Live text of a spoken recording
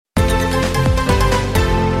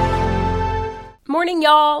Morning,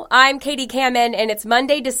 y'all. I'm Katie Kamen, and it's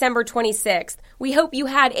Monday, December 26th. We hope you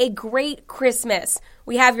had a great Christmas.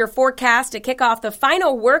 We have your forecast to kick off the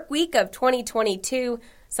final work week of 2022,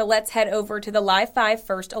 so let's head over to the Live 5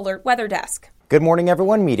 First Alert Weather Desk. Good morning,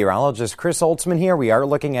 everyone. Meteorologist Chris Holtzman here. We are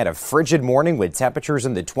looking at a frigid morning with temperatures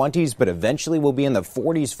in the 20s, but eventually we'll be in the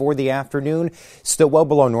 40s for the afternoon. Still well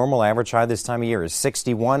below normal. Average high this time of year is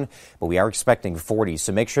 61, but we are expecting 40s,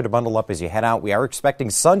 so make sure to bundle up as you head out. We are expecting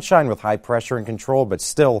sunshine with high pressure and control, but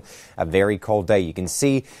still a very cold day. You can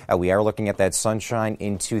see we are looking at that sunshine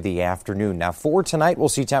into the afternoon. Now, for tonight, we'll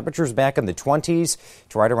see temperatures back in the 20s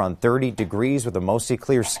to right around 30 degrees with a mostly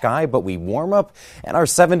clear sky, but we warm up. And our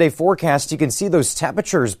 7-day forecast, you can see those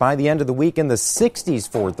temperatures by the end of the week in the 60s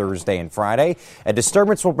for Thursday and Friday. A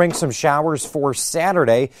disturbance will bring some showers for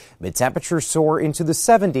Saturday. Mid temperatures soar into the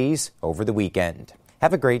 70s over the weekend.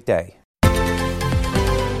 Have a great day.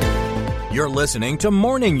 You're listening to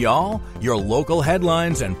Morning Y'all, your local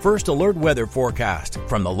headlines and first alert weather forecast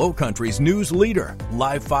from the Lowcountry's news leader,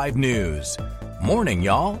 Live 5 News. Morning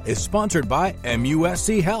Y'all is sponsored by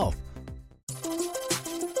MUSC Health.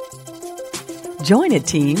 Join a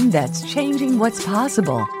team that's changing what's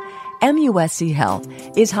possible. MUSC Health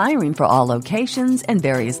is hiring for all locations and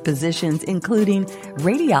various positions, including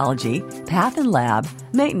radiology, path and lab,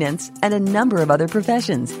 maintenance, and a number of other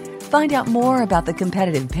professions. Find out more about the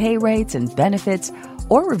competitive pay rates and benefits,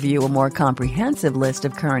 or review a more comprehensive list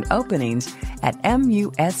of current openings at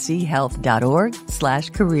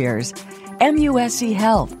muschealth.org/careers. MUSC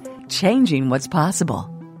Health, changing what's possible.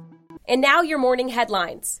 And now your morning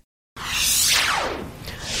headlines.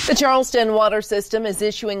 The Charleston Water System is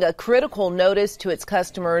issuing a critical notice to its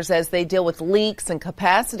customers as they deal with leaks and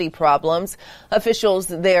capacity problems. Officials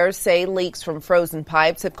there say leaks from frozen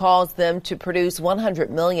pipes have caused them to produce 100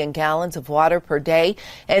 million gallons of water per day,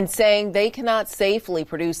 and saying they cannot safely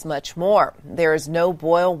produce much more. There is no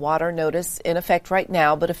boil water notice in effect right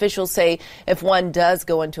now, but officials say if one does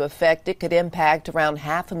go into effect, it could impact around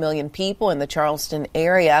 500,000 people in the Charleston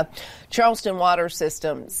area. Charleston Water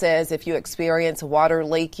System says if you experience a water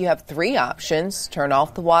leak, you have three options: turn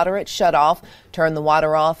off the water at shutoff, turn the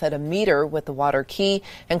water off at a meter with the water key,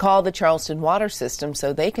 and call the Charleston Water System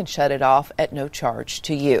so they can shut it off at no charge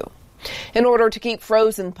to you. In order to keep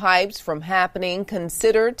frozen pipes from happening,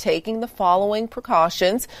 consider taking the following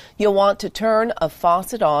precautions. You'll want to turn a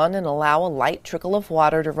faucet on and allow a light trickle of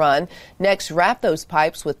water to run. Next, wrap those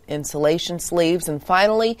pipes with insulation sleeves. And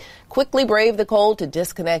finally, quickly brave the cold to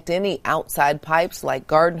disconnect any outside pipes like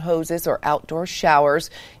garden hoses or outdoor showers.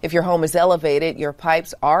 If your home is elevated, your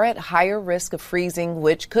pipes are at higher risk of freezing,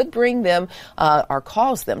 which could bring them or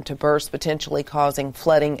cause them to burst, potentially causing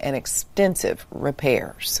flooding and extensive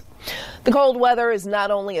repairs. The cold weather is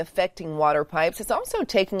not only affecting water pipes, it's also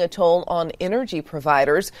taking a toll on energy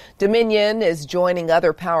providers. Dominion is joining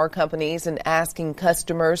other power companies in asking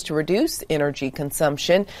customers to reduce energy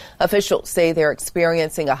consumption. Officials say they're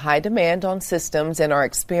experiencing a high demand on systems and are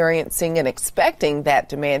experiencing and expecting that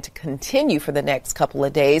demand to continue for the next couple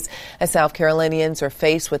of days as South Carolinians are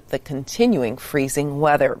faced with the continuing freezing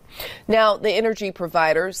weather. Now, the energy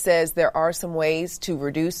provider says there are some ways to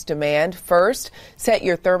reduce demand. First, set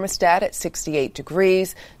your thermostat at 68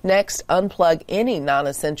 degrees. Next, unplug any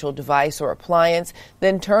non-essential device or appliance,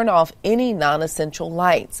 then turn off any non-essential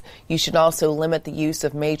lights. You should also limit the use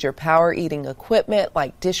of major power-eating equipment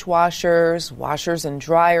like dishwashers, washers, and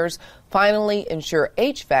dryers. Finally, ensure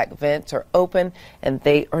HVAC vents are open and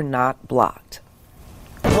they are not blocked.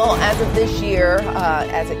 Well, as of this year,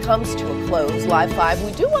 as it comes to a close, Live 5,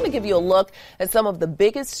 we do want to give you a look at some of the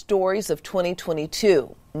biggest stories of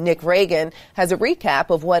 2022. Nick Reagan has a recap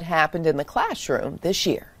of what happened in the classroom this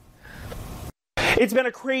year. It's been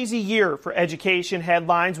a crazy year for education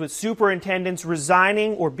headlines, with superintendents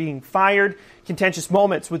resigning or being fired, contentious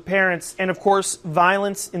moments with parents, and of course,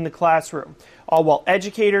 violence in the classroom. All while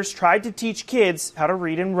educators tried to teach kids how to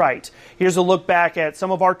read and write. Here's a look back at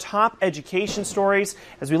some of our top education stories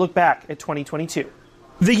as we look back at 2022.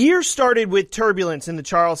 The year started with turbulence in the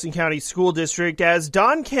Charleston County School District as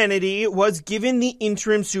Don Kennedy was given the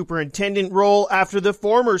interim superintendent role after the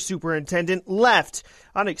former superintendent left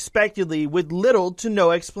unexpectedly with little to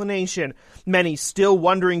no explanation. Many still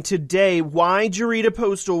wondering today why Jarita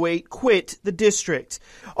Postlewaite quit the district.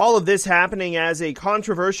 All of this happening as a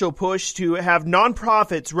controversial push to have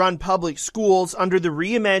nonprofits run public schools under the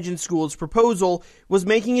Reimagined Schools proposal was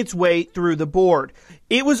making its way through the board.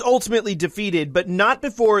 It was ultimately defeated, but not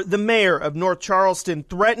before the mayor of North Charleston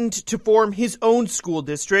threatened to form his own school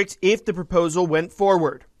district if the proposal went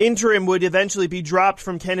forward. Interim would eventually be dropped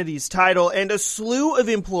from Kennedy's title, and a slew of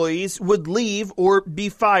employees would leave or be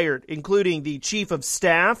fired, including the chief of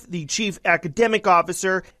staff, the chief academic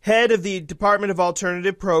officer, head of the Department of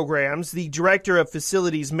Alternative Programs, the director of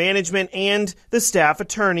facilities management, and the staff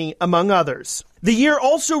attorney, among others. The year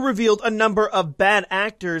also revealed a number of bad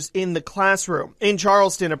actors in the classroom. In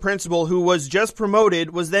Charleston, a principal who was just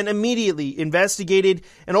promoted was then immediately investigated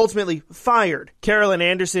and ultimately fired. Carolyn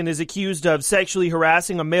Anderson is accused of sexually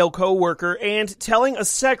harassing a male coworker and telling a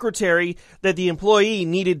secretary that the employee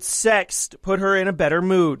needed sex to put her in a better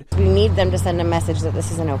mood. We need them to send a message that this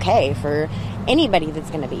isn't okay for anybody that's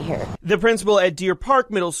going to be here. The principal at Deer Park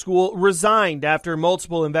Middle School resigned after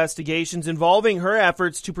multiple investigations involving her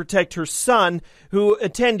efforts to protect her son, who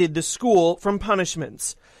attended the school, from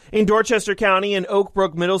punishments. In Dorchester County, an Oak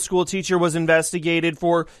Brook Middle School teacher was investigated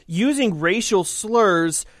for using racial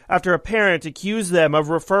slurs after a parent accused them of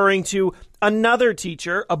referring to another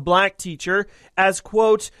teacher, a black teacher, as,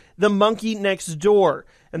 quote, the monkey next door,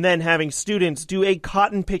 and then having students do a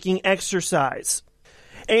cotton-picking exercise.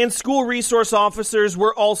 And school resource officers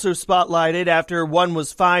were also spotlighted after one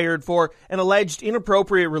was fired for an alleged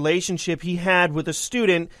inappropriate relationship he had with a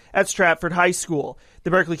student at Stratford High School.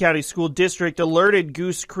 The Berkeley County School District alerted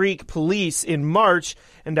Goose Creek Police in March,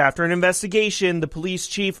 and after an investigation, the police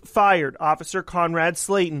chief fired Officer Conrad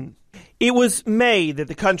Slayton. It was May that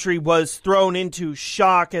the country was thrown into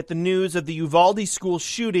shock at the news of the Uvalde school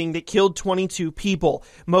shooting that killed 22 people,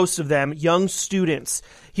 most of them young students.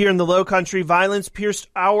 Here in the Lowcountry, violence pierced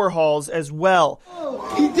our halls as well.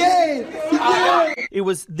 Oh, he did! He did! It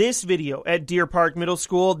was this video at Deer Park Middle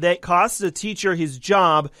School that cost a teacher his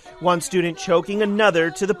job, one student choking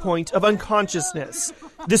another to the point of unconsciousness.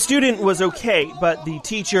 The student was okay, but the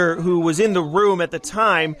teacher, who was in the room at the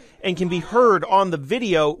time and can be heard on the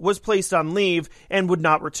video, was placed on leave and would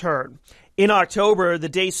not return. In October, the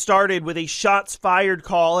day started with a shots fired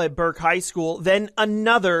call at Burke High School, then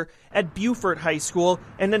another at Beaufort High School,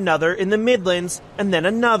 and another in the Midlands, and then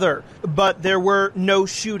another. But there were no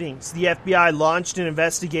shootings. The FBI launched an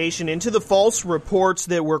investigation into the false reports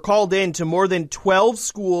that were called in to more than 12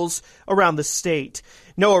 schools around the state.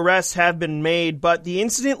 No arrests have been made, but the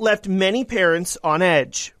incident left many parents on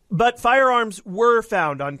edge. But firearms were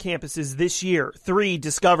found on campuses this year, 3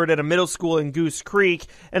 discovered at a middle school in Goose Creek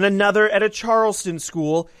and another at a Charleston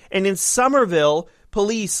school. And in Somerville,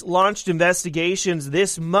 police launched investigations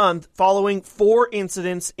this month following 4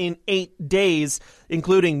 incidents in 8 days,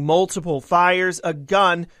 including multiple fires, a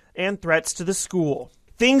gun, and threats to the school.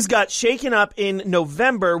 Things got shaken up in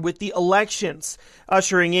November with the elections,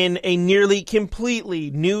 ushering in a nearly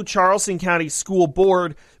completely new Charleston County School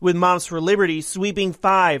Board, with Moms for Liberty sweeping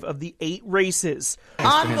 5 of the 8 races.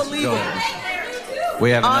 Unbelievable.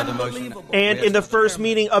 We have another motion. And in the first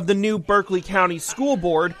meeting of the new Berkeley County School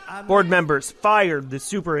Board, board members fired the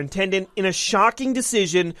superintendent in a shocking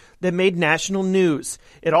decision that made national news.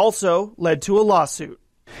 It also led to a lawsuit.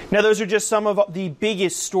 Now, those are just some of the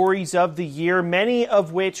biggest stories of the year, many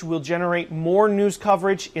of which will generate more news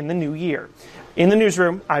coverage in the new year. In the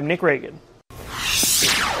newsroom, I'm Nick Reagan.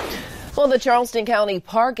 Well, the Charleston County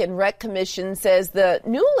Park and Rec Commission says the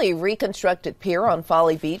newly reconstructed pier on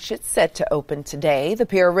Folly Beach is set to open today. The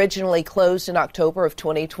pier originally closed in October of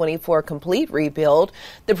 2020 for a complete rebuild.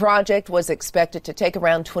 The project was expected to take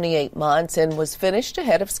around 28 months and was finished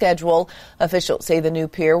ahead of schedule. Officials say the new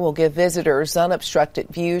pier will give visitors unobstructed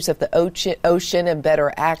views of the ocean and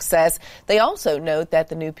better access. They also note that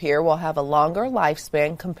the new pier will have a longer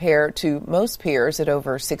lifespan compared to most piers at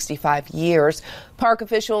over 65 years. Park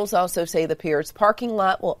officials also say the pier's parking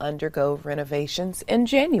lot will undergo renovations in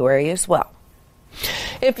January as well.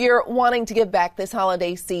 If you're wanting to give back this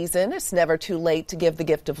holiday season, it's never too late to give the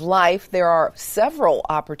gift of life. There are several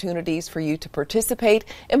opportunities for you to participate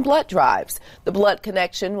in blood drives. The Blood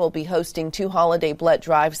Connection will be hosting 2 holiday blood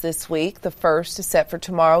drives this week. The first is set for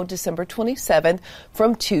tomorrow, December 27th,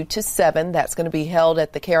 from 2 to 7. That's going to be held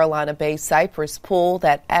at the Carolina Bay Cypress Pool.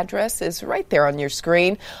 That address is right there on your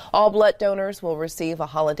screen. All blood donors will receive a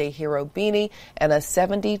Holiday Hero beanie and a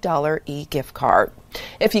 $70 e-gift card.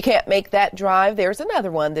 If you can't make that drive, there's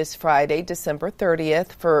another one this Friday, December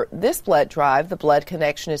 30th. For this blood drive, the Blood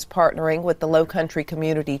Connection is partnering with the Lowcountry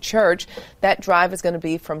Community Church. That drive is going to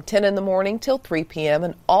be from 10 in the morning till 3 p.m.,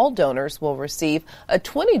 and all donors will receive a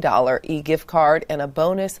 $20 e-gift card and a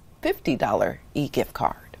bonus $50 e-gift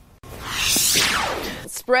card.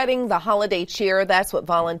 Spreading the holiday cheer, that's what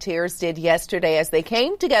volunteers did yesterday as they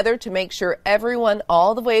came together to make sure everyone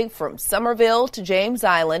all the way from Somerville to James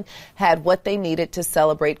Island had what they needed to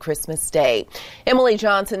celebrate Christmas Day. Emily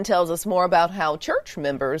Johnson tells us more about how church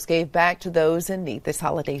members gave back to those in need this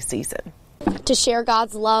holiday season. To share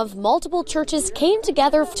God's love, multiple churches came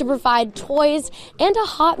together to provide toys and a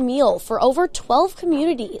hot meal for over 12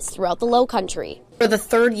 communities throughout the Lowcountry. For the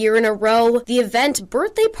third year in a row, the event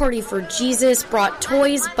Birthday Party for Jesus brought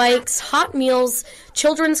toys, bikes, hot meals,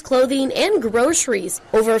 children's clothing, and groceries.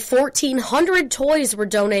 Over 1,400 toys were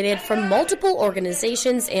donated from multiple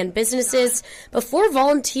organizations and businesses before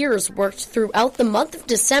volunteers worked throughout the month of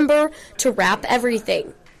December to wrap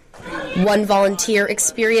everything. One volunteer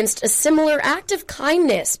experienced a similar act of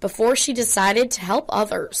kindness before she decided to help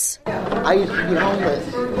others. I used to be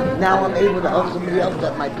homeless. Now I'm able to help somebody else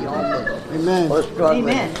that might be homeless. Amen. Or struggling.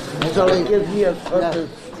 Amen. And so it gives me a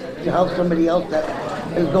purpose to help somebody else that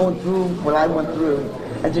is going through what I went through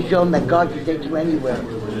and to show them that God can take you anywhere.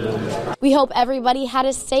 We hope everybody had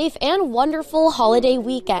a safe and wonderful holiday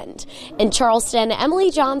weekend. In Charleston,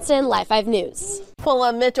 Emily Johnson, Live 5 News. Well,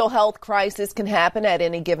 a mental health crisis can happen at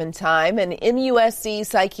any given time, and MUSC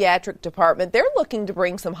Psychiatric Department, they're looking to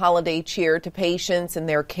bring some holiday cheer to patients and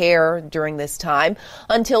their care during this time.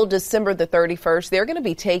 Until December the 31st, they're going to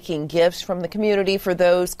be taking gifts from the community for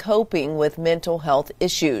those coping with mental health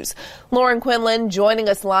issues. Lauren Quinlan joining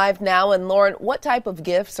us live now. And Lauren, what type of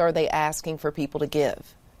gifts are they asking for people to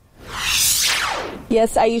give?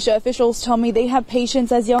 Yes, Aisha, officials tell me they have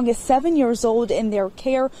patients as young as 7 years old in their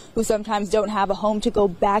care who sometimes don't have a home to go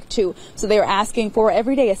back to. So they're asking for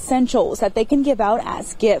everyday essentials that they can give out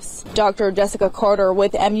as gifts. Dr. Jessica Carter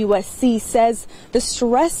with MUSC says the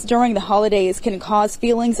stress during the holidays can cause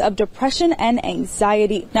feelings of depression and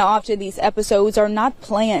anxiety. Now, often these episodes are not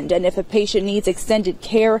planned, and if a patient needs extended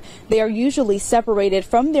care, they are usually separated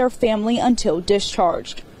from their family until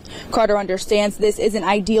discharged. Carter understands this isn't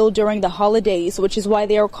ideal during the holidays, which is why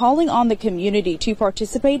they are calling on the community to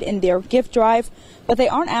participate in their gift drive, but they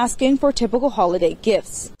aren't asking for typical holiday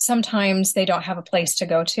gifts. Sometimes they don't have a place to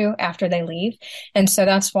go to after they leave, and so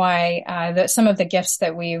that's why some of the gifts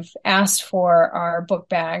that we've asked for are book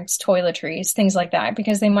bags, toiletries, things like that,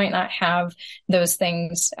 because they might not have those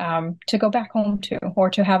things to go back home to or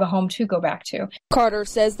to have a home to go back to. Carter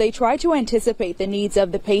says they try to anticipate the needs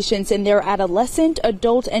of the patients in their adolescent,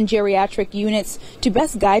 adult, and geriatric units to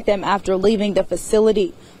best guide them after leaving the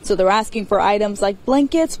facility. So they're asking for items like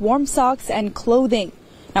blankets, warm socks, and clothing.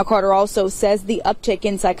 Now, Carter also says the uptick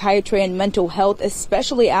in psychiatry and mental health,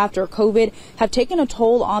 especially after COVID, have taken a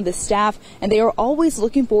toll on the staff, and they are always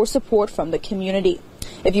looking for support from the community.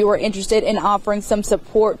 If you are interested in offering some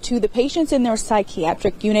support to the patients in their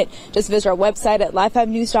psychiatric unit, just visit our website at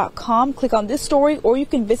live5news.com, click on this story, or you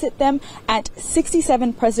can visit them at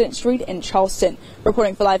 67 President Street in Charleston.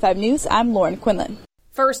 Reporting for Live 5 News, I'm Lauren Quinlan.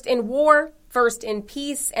 First in war, first in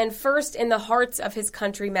peace, and first in the hearts of his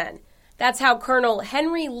countrymen. That's how Colonel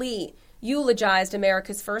Henry Lee eulogized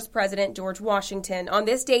America's first president, George Washington, on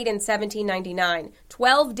this date in 1799,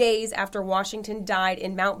 12 days after Washington died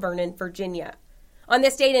in Mount Vernon, Virginia. On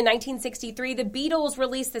this date in 1963, the Beatles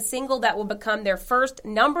released the single that will become their first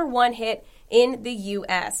 #1 hit in the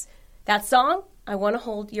U.S. That song, I Want to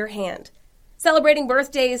Hold Your Hand. Celebrating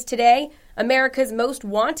birthdays today, America's Most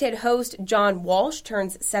Wanted host John Walsh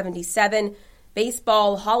turns 77.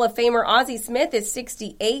 Baseball Hall of Famer Ozzie Smith is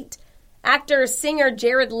 68. Actor-singer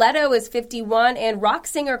Jared Leto is 51. And rock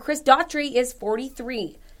singer Chris Daughtry is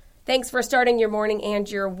 43. Thanks for starting your morning and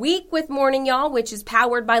your week with Morning Y'all, which is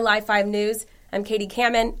powered by Live 5 News. I'm Katie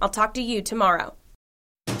Kamen. I'll talk to you tomorrow.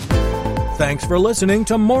 Thanks for listening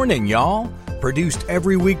to Morning Y'all, produced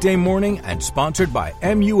every weekday morning and sponsored by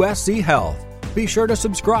MUSC Health. Be sure to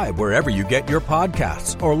subscribe wherever you get your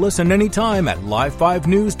podcasts or listen anytime at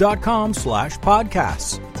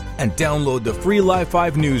live5news.com/podcasts. And download the free Live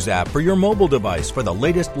 5 News app for your mobile device for the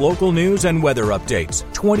latest local news and weather updates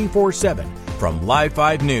 24/7 from Live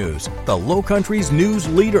 5 News, the Lowcountry's news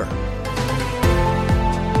leader.